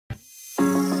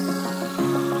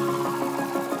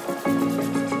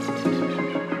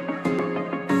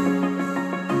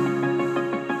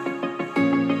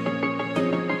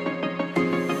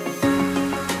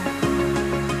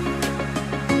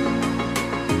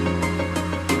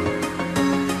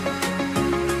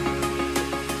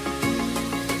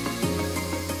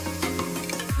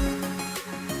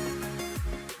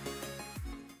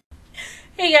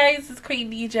Hey guys, it's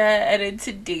Queendija, and in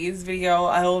today's video,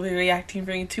 I will be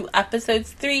reacting to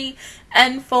episodes 3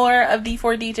 and 4 of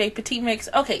D4DJ Petit Mix.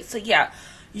 Okay, so yeah,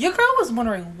 your girl was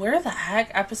wondering where the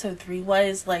heck episode 3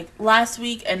 was, like, last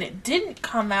week, and it didn't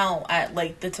come out at,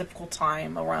 like, the typical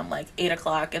time around, like, 8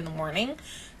 o'clock in the morning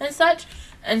and such.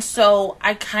 And so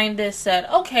I kind of said,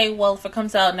 okay, well, if it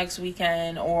comes out next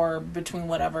weekend or between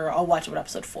whatever, I'll watch it with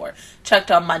episode 4. Checked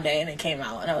on Monday and it came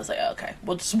out. And I was like, okay,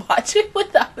 we'll just watch it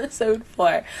with episode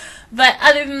 4. But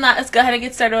other than that, let's go ahead and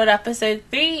get started with episode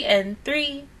 3. And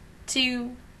 3,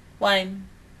 2, 1,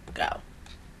 go.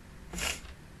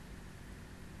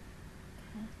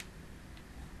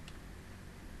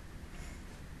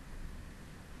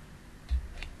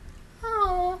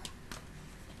 Oh.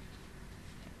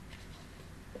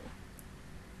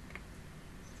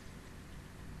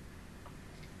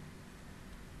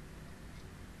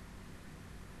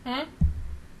 Hmm?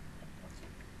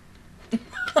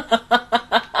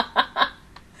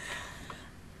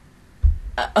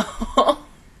 Uh-oh.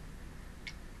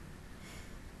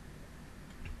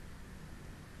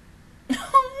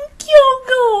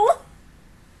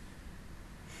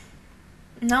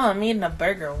 No, I'm eating a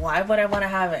burger. Why would I want to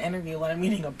have an interview when I'm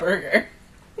eating a burger?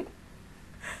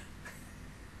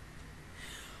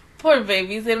 Poor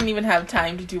babies, they don't even have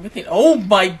time to do anything. Oh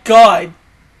my god!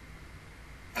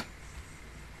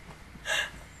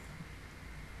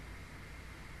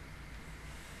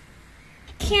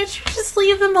 Can't you just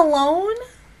leave them alone?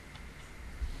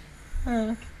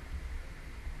 Huh.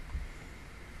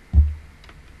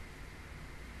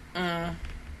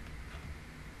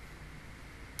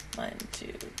 1, 2,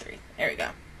 3. There we go.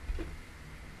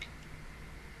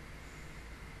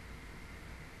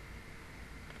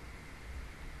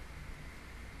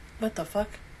 What the fuck?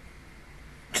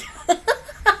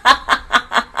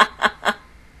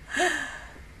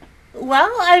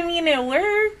 Well, I mean, it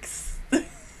works.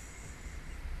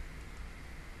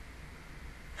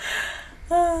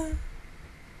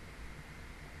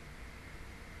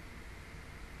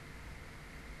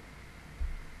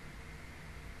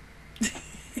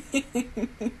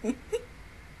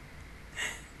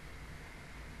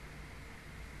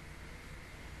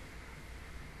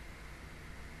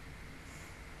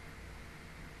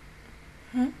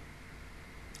 Hmm?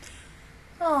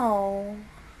 Oh.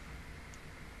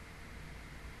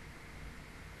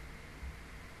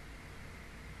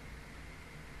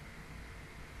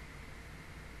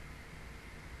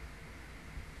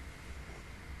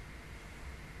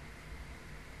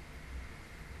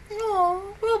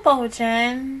 Oh,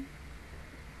 Robo-chan.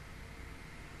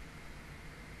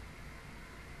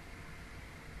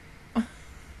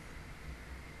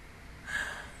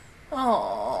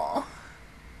 Oh.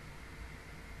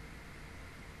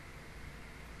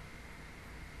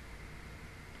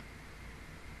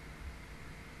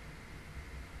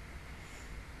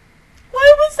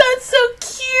 Why was that so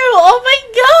cute? Oh my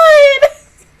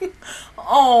god!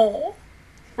 Oh.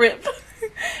 Rip.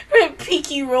 Rip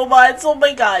Peaky robots. Oh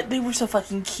my god. They were so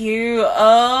fucking cute.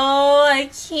 Oh, I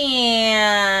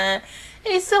can't.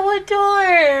 It's so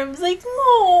adorbs. Like,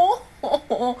 oh.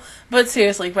 But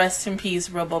seriously, rest in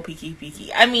peace, Robo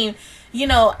Peaky. I mean, you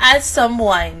know, as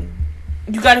someone,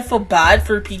 you gotta feel bad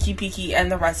for Peaky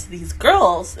and the rest of these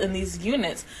girls in these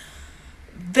units.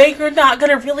 They are not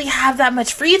gonna really have that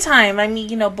much free time. I mean,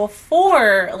 you know,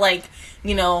 before, like,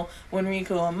 you know, when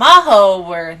Riku and Maho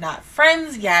were not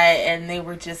friends yet, and they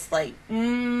were just like,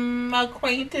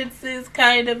 acquaintances,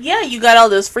 kind of. Yeah, you got all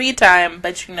this free time,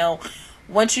 but you know,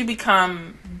 once you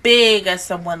become big as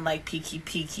someone like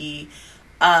Peaky,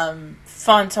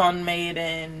 Phantom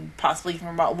Maiden, possibly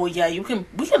even well, yeah, we can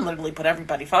literally put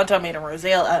everybody. Phantom Maiden,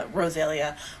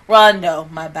 Rosalia, Rondo,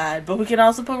 my bad, but we can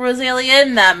also put Rosalia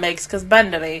in that mix because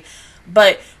Bendere.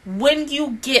 But when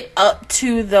you get up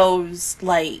to those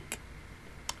like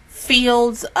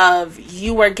fields of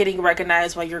you are getting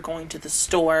recognized while you're going to the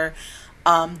store,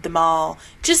 the mall,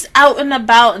 just out and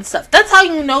about and stuff, that's how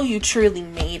you know you truly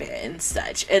made it and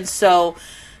such. And so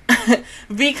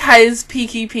because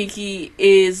Peaky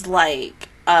is like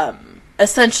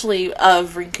essentially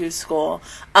of Rinku's school,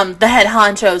 the head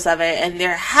honchos of it, and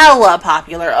they're hella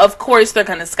popular. Of course they're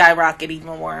gonna skyrocket even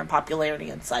more in popularity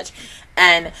and such,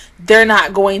 and they're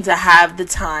not going to have the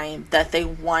time that they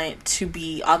want to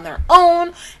be on their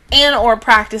own and or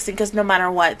practicing, because no matter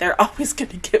what, they're always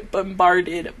gonna get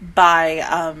bombarded by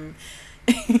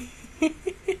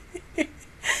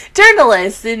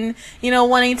journalists and, you know,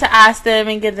 wanting to ask them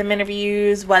and give them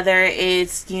interviews, whether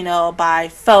it's, you know, by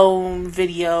phone,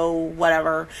 video,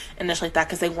 whatever, and stuff like that,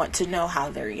 because they want to know how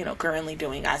they're, you know, currently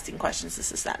doing, asking questions,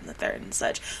 this, that, and the third and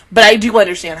such. But I do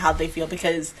understand how they feel,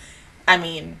 because, I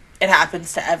mean, it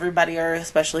happens to everybody, or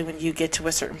especially when you get to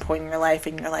a certain point in your life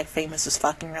and you're like famous as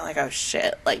fuck and you're like, oh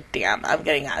shit, like damn, I'm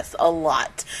getting asked a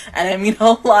lot, and I mean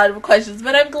a lot of questions,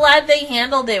 but I'm glad they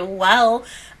handled it well.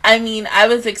 I mean, I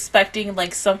was expecting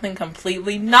like something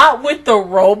completely not with the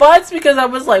robots, because I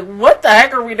was like, what the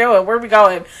heck are we doing, where are we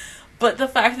going? But the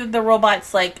fact that the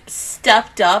robots like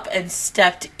stepped up and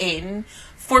stepped in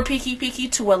for Petit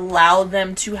to allow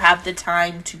them to have the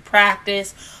time to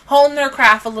practice, hone their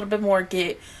craft a little bit more,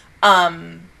 get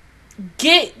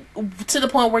to the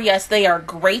point where yes, they are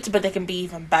great, but they can be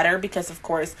even better, because of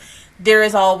course there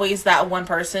is always that one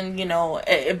person, you know,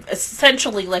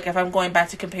 essentially, like if I'm going back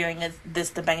to comparing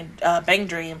this to Bang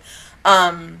Dream,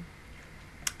 Yukina,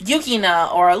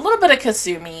 or a little bit of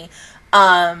Kasumi,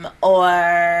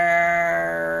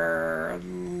 or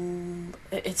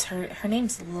it's her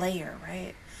name's Layer,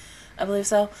 right? I believe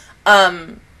so.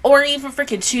 Or even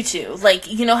freaking Tutu.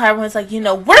 Like, you know how everyone's like, you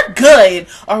know, we're good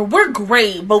or we're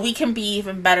great, but we can be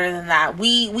even better than that.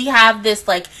 We have this,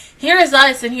 like, here's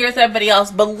us and here's everybody else,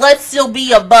 but let's still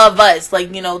be above us.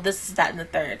 Like, you know, this is that and the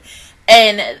third.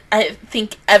 And I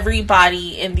think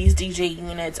everybody in these DJ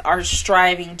units are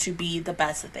striving to be the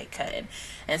best that they could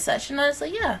and such. And I was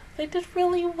like, yeah, they did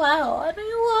really well. And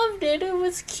I loved it. It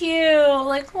was cute.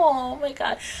 Like, oh my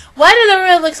god. Why did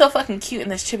everyone look so fucking cute in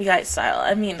this chibi guy style?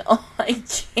 I mean, oh, I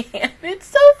can't. It's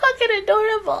so fucking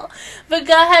adorable. But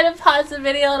go ahead and pause the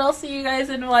video and I'll see you guys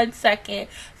in 1 second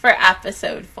for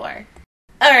episode 4.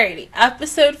 Alrighty,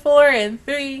 episode 4 in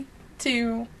 3,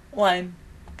 2, 1,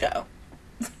 go.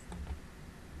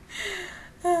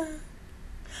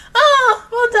 Oh,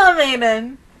 well done,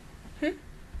 Maiden.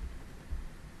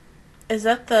 Is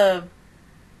that the...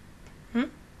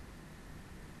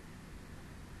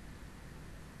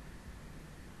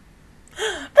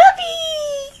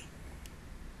 Puppy!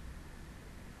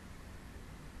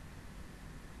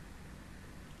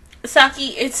 Saki,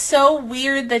 it's so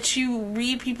weird that you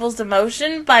read people's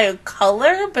emotion by a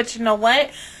color, but you know what?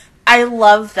 I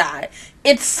love that.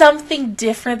 It's something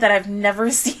different that I've never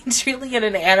seen truly in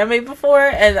an anime before,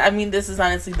 and I mean, this is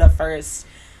honestly the first.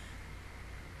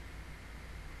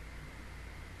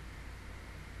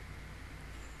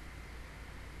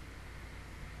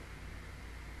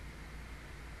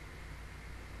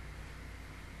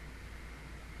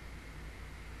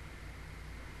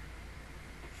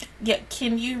 Yeah,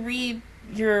 can you read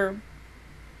your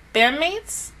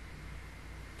bandmates?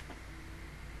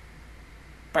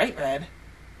 Bright red.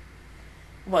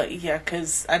 Well, yeah,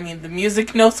 because, I mean, the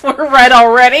music notes were red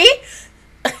already.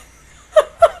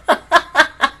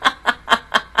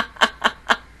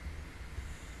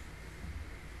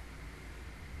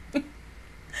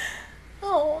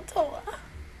 Oh, Toa.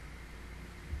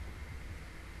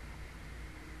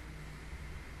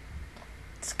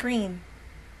 It's green.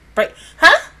 Bright.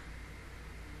 Huh?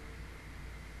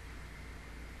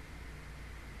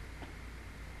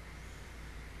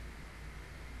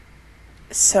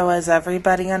 So is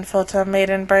everybody on Photon made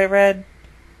in bright red?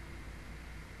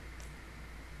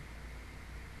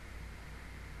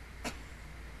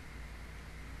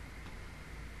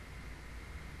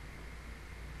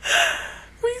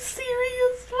 We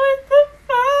serious? What the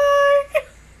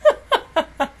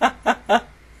fuck?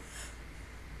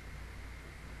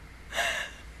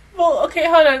 Well, okay,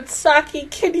 hold on. Saki,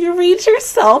 can you read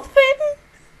yourself then?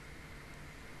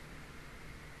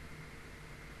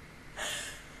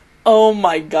 Oh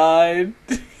my god.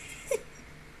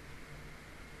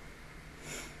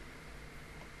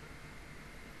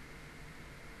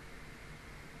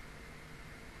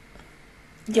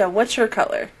 Yeah, what's your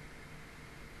color?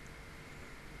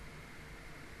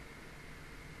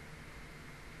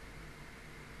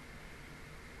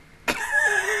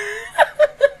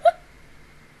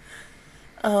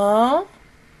 Oh.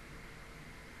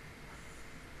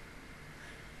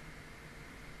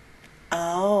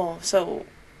 Oh, so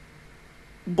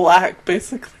black,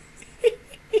 basically.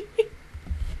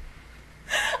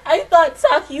 I thought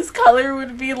Saki's color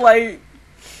would be like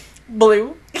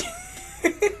blue.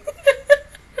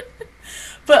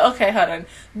 But okay, hold on.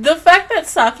 The fact that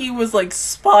Saki was like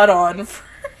spot on for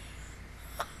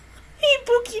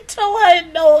Ibuki, Toa,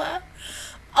 and Noah.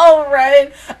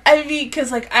 Alright. I mean,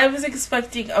 because like I was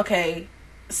expecting, okay,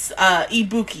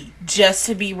 Ibuki just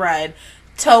to be red,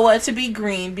 Toa to be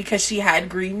green because she had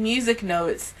green music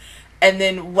notes, and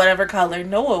then whatever color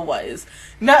Noah was.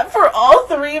 Not for all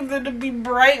three of them to be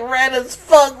bright red as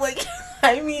fuck. Like,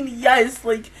 I mean, yes,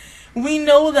 like, we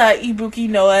know that Ibuki,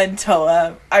 Noah, and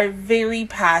Toa are very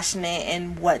passionate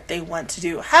in what they want to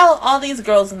do. How all these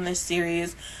girls in this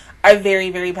series are very,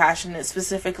 very passionate,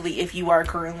 specifically if you are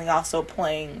currently also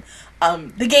playing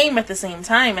the game at the same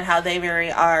time, and how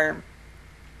they are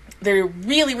they're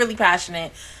really, really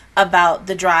passionate about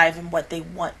the drive and what they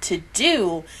want to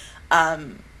do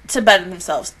to better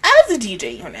themselves as a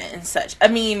DJ unit and such. I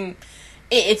mean,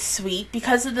 it's sweet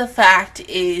because of the fact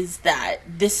is that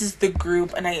this is the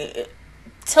group, and I,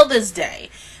 till this day,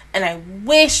 and I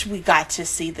wish we got to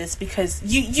see this, because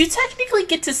you technically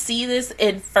get to see this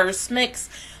in first mix,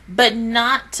 but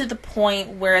not to the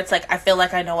point where it's like, I feel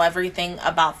like I know everything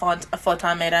about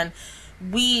Photon Maiden.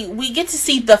 We get to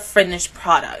see the finished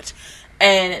product.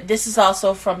 And this is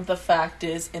also from the fact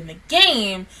is in the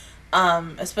game,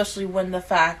 especially when the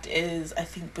fact is, I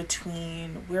think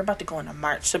we're about to go into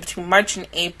March, so between March and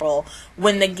April,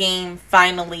 when the game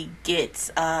finally gets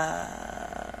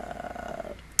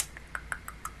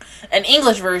an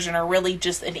English version, or really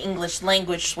just an English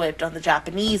language switched on the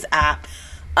Japanese app,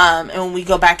 and when we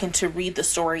go back in to read the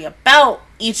story about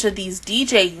each of these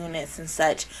DJ units and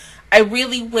such, I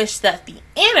really wish that the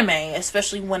anime,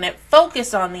 especially when it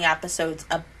focused on the episodes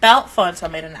about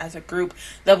Photon Maiden as a group,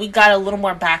 that we got a little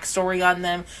more backstory on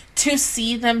them to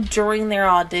see them during their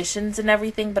auditions and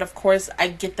everything. But of course, I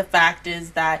get the fact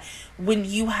is that when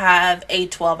you have a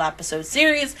 12-episode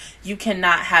series, you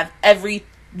cannot have every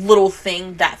little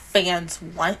thing that fans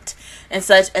want and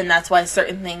such, and that's why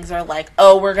certain things are like,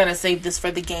 oh, we're gonna save this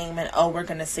for the game, and oh, we're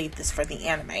gonna save this for the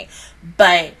anime.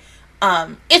 But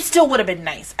it still would have been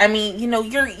nice. I mean, you know,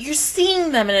 you're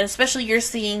seeing them, and especially you're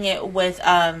seeing it with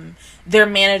their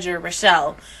manager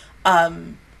Rochelle,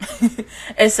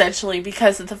 essentially,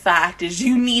 because of the fact is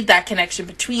you need that connection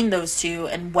between those two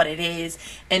and what it is,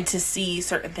 and to see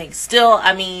certain things. Still,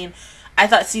 I mean, I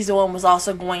thought season 1 was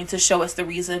also going to show us the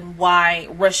reason why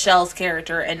Rochelle's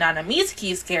character and Nana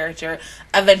Mizuki's character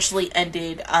eventually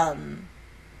ended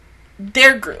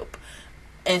their group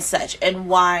and such, and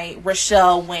why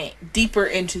Rochelle went deeper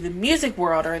into the music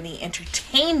world or in the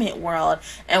entertainment world,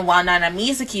 and while Nana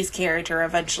Mizuki's character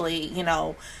eventually, you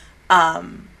know,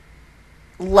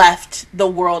 left the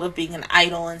world of being an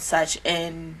idol and such,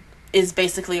 and is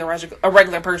basically a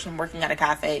regular person working at a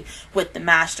cafe with the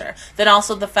master. Then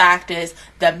also the fact is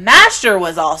the master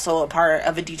was also a part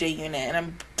of a DJ unit, and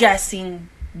I'm guessing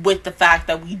with the fact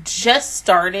that we just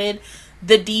started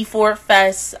the D4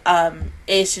 Fest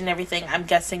ish and everything, I'm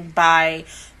guessing by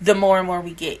the more and more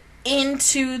we get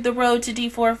into the road to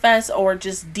D4 Fest, or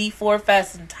just D4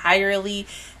 Fest entirely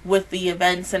with the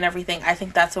events and everything, I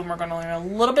think that's when we're going to learn a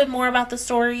little bit more about the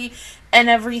story and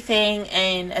everything,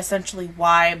 and essentially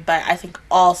why. But I think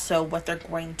also what they're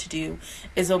going to do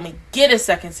is when we get a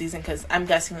second season, because I'm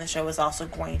guessing the show is also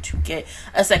going to get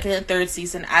a second and third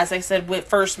season, as I said with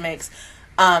First Mix,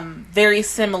 very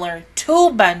similar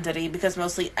to Bandari, because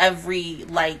mostly every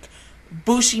like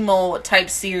Bushimo type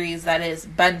series that is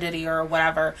Bandari or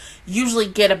whatever usually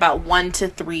get about 1 to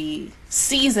 3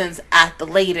 seasons at the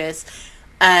latest,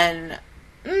 and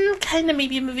kind of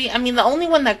maybe a movie. I mean, the only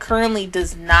one that currently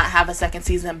does not have a second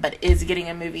season but is getting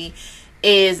a movie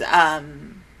is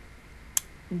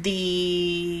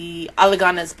the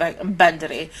Alaganas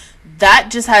Bandari. That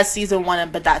just has season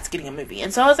 1, but that's getting a movie.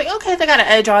 And so I was like, okay, they got an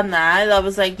edge on that. I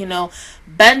was like, you know,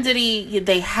 Bandari,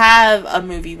 they have a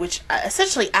movie, which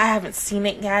essentially I haven't seen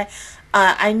it yet.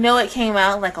 I know it came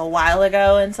out like a while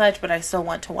ago and such, but I still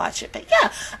want to watch it. But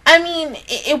yeah, I mean,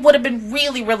 it would have been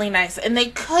really, really nice. And they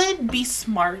could be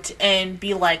smart and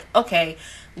be like, okay,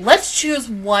 let's choose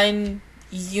one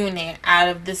unit out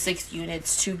of the 6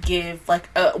 units to give like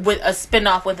with a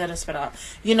spin-off within a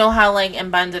spin-off. You know how like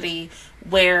in Bandari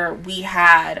where we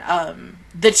had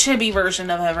the chibi version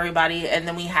of everybody, and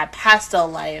then we had Pastel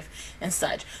Life and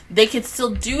such. They could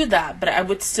still do that, but I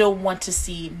would still want to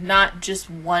see not just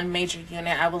one major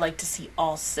unit. I would like to see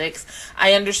all 6.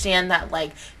 I understand that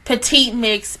like Petit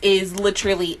Mix is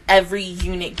literally every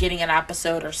unit getting an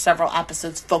episode or several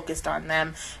episodes focused on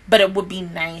them, but it would be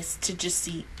nice to just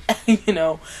see, you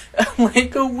know,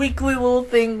 like a weekly little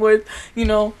thing with, you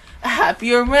know,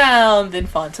 Happy Around, then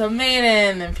Phantom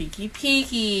Maiden, then Peaky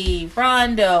Peaky,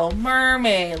 Rondo,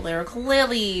 Mermaid, Lyrical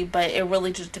Lily. But it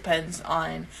really just depends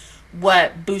on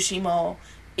what Bushimo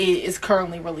is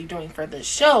currently really doing for this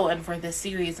show and for this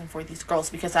series and for these girls,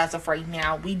 because as of right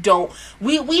now we know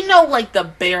like the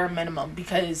bare minimum,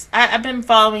 because I've been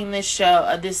following this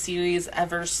show, this series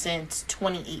ever since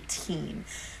 2018,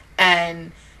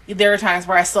 and there are times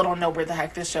where I still don't know where the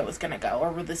heck this show is going to go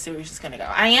or where the series is going to go.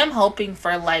 I am hoping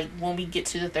for, like, when we get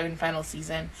to the 3rd and final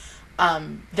season,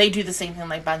 they do the same thing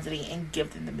like Banzari and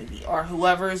give them the movie. Or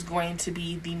whoever is going to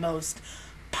be the most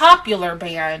popular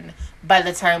band by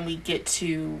the time we get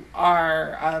to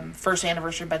our first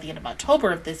anniversary by the end of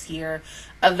October of this year.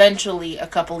 Eventually, a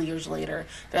couple years later,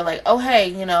 they're like, oh, hey,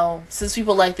 you know, since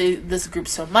people like this group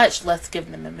so much, let's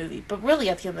give them a movie. But really,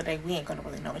 at the end of the day, we ain't going to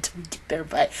really know until we get there.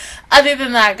 But other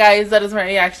than that, guys, that is my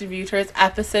reaction view towards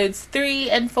episodes 3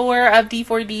 and 4 of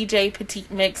D4DJ Petit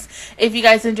Mix. If you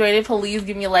guys enjoyed it, please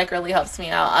give me a like. It really helps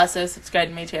me out. Also, subscribe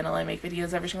to my channel. I make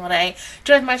videos every single day.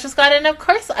 Join my squad. And, of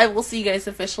course, I will see you guys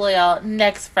officially out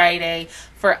next Friday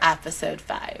for episode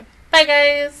 5. Bye,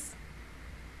 guys.